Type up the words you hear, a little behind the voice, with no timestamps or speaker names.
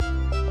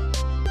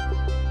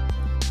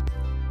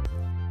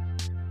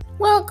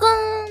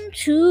Welcome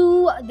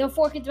to the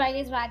Four Kids by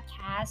Kids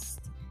podcast.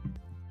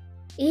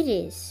 It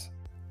is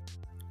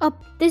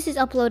up. This is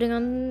uploading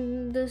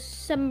on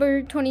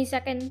December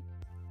 22nd.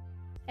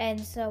 And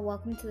so,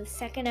 welcome to the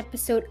second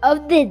episode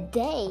of the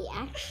day,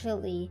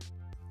 actually.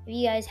 If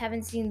you guys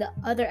haven't seen the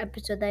other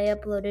episode that I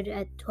uploaded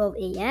at 12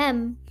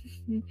 a.m.,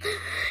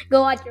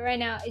 go watch it right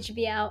now. It should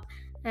be out.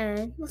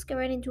 And let's get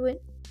right into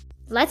it.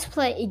 Let's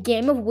play a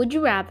game of Would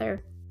You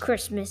Rather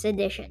Christmas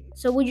edition.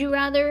 So, would you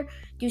rather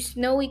do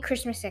snowy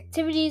Christmas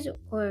activities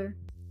or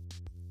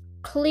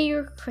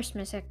clear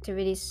Christmas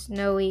activities?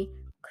 Snowy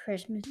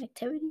Christmas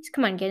activities.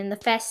 Come on, get in the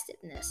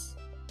festiveness.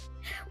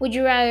 Would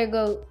you rather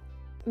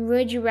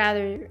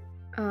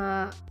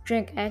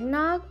drink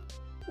eggnog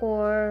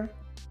or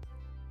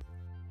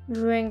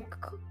drink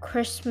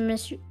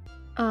Christmas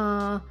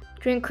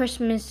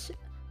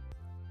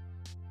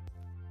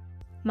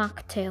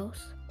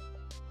mocktails?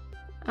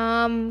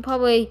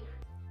 Probably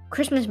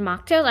Christmas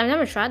mocktails. I've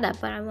never tried that,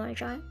 but I want to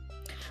try it.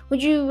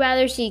 Would you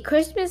rather see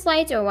Christmas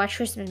lights or watch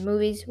Christmas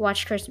movies?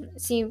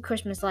 See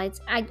Christmas lights.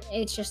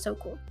 It's just so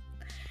cool.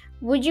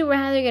 Would you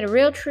rather get a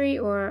real tree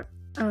or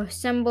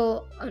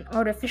assemble an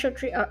artificial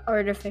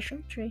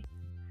tree?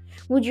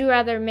 Would you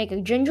rather make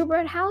a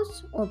gingerbread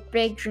house or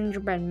bake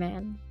gingerbread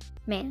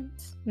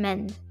men's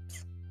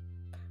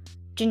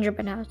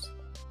gingerbread house?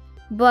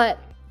 But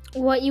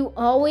what you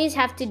always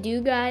have to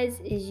do, guys,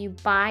 is you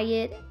buy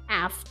it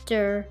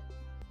after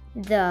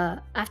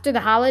the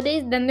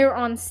holidays. Then they're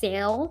on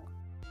sale.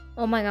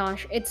 Oh my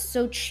gosh, it's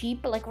so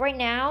cheap. Like right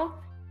now,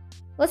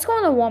 let's go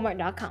on to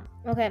Walmart.com.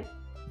 Okay,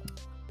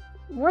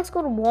 let's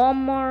go to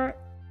Walmart.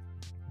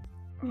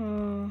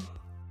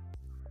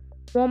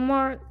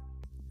 Walmart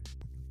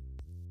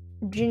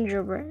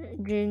gingerbread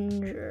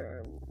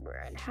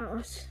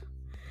house.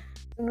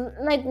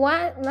 Like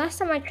what? Last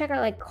time I checked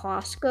out like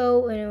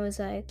Costco, and it was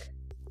like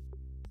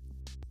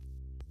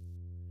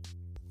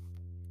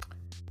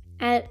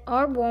at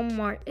our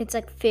Walmart, it's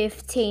like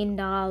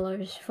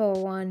 $15 for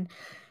one.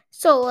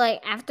 So like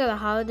after the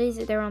holidays,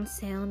 they're on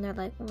sale and they're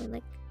like only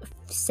like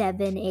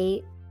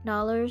 $7-8.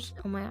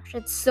 Oh my gosh,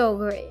 it's so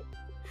great.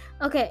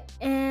 Okay,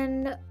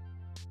 and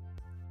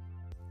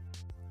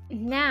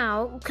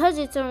now because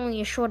it's only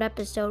a short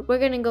episode, we're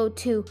gonna go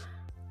to.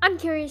 I'm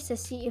curious to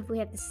see if we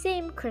have the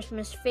same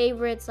Christmas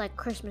favorites, like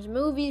Christmas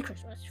movies,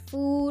 Christmas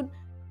food.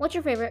 What's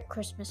your favorite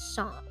Christmas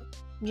song?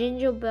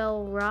 Jingle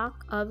Bell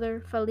Rock,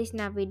 Other, Feliz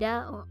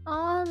Navidad, or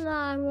All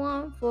I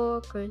Want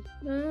for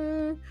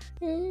Christmas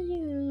is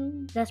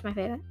You. That's my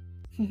favorite.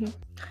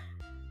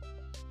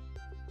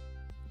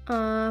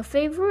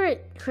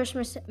 Favorite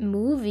Christmas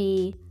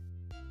movie?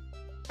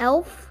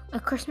 Elf, A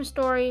Christmas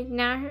Story,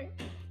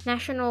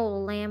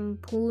 National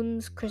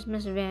Lampoon's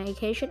Christmas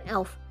Vacation.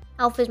 Elf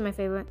is my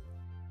favorite.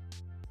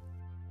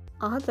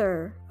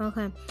 Other,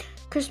 okay.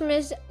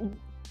 Christmas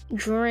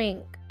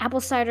drink,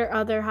 apple cider,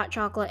 other, hot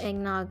chocolate,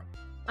 eggnog.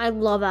 I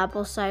love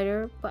apple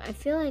cider, but I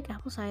feel like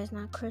apple cider is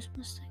not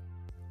Christmas thing.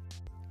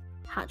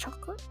 Hot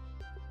chocolate.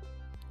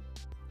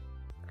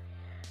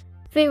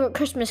 Favorite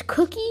Christmas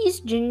cookies?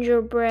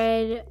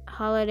 Gingerbread,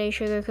 holiday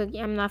sugar cookie.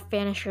 I'm not a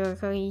fan of sugar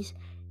cookies.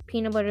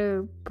 Peanut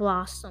butter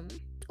blossom.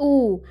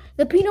 Ooh,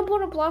 the peanut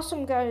butter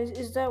blossom, guys,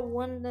 is that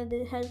one that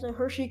it has a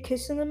Hershey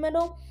kiss in the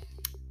middle?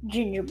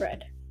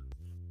 Gingerbread.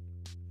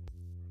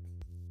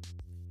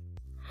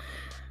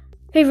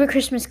 Favorite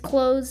Christmas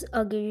clothes?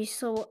 Ugly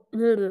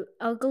sweater,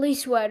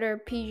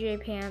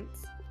 PJ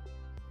pants,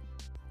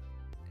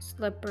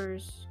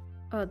 slippers,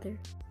 other.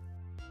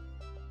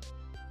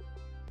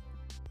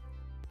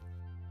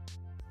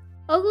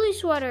 Ugly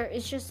sweater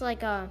is just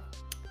like a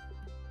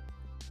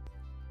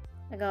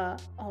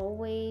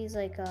always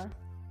like a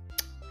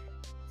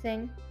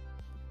thing.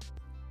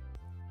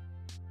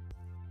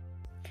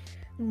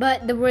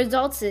 But the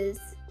results is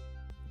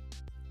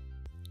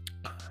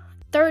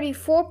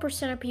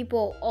 34% of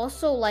people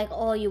also like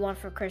All You Want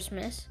for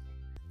Christmas.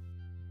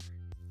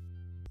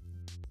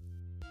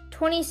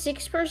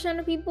 26%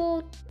 of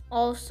people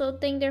also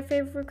think their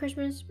favorite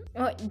Christmas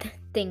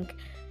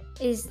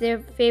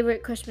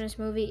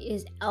movie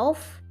is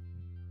Elf.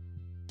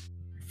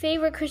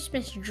 Favorite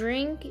Christmas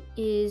drink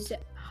is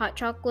hot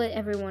chocolate.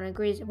 Everyone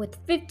agrees with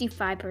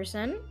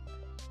 55%.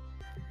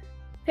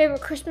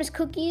 Favorite Christmas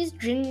cookies,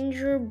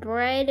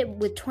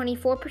 gingerbread with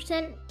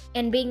 24%,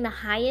 and being the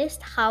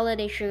highest,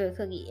 holiday sugar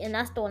cookie, and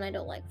that's the one I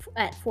don't like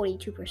at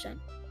 42%.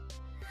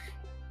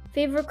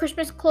 Favorite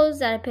Christmas clothes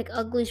that I pick,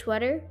 ugly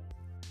sweater.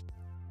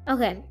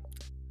 Okay,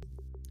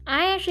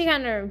 I actually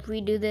kind of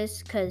redo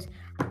this because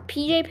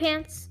PJ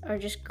pants are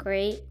just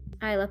great.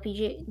 I love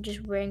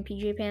just wearing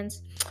PJ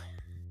pants.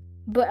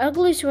 But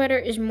ugly sweater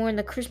is more in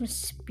the Christmas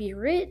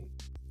spirit,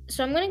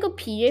 so I'm gonna go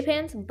PJ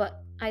pants,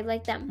 but I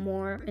like that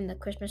more in the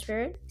Christmas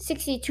spirit.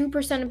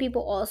 62% of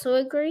people also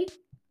agree.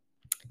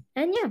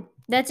 And yeah,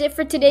 that's it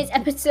for today's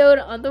episode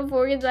on the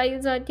Four Kids by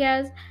Kids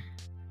podcast.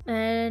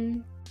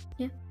 And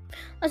yeah,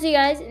 I'll see you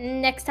guys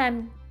next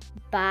time.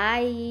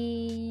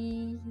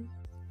 Bye.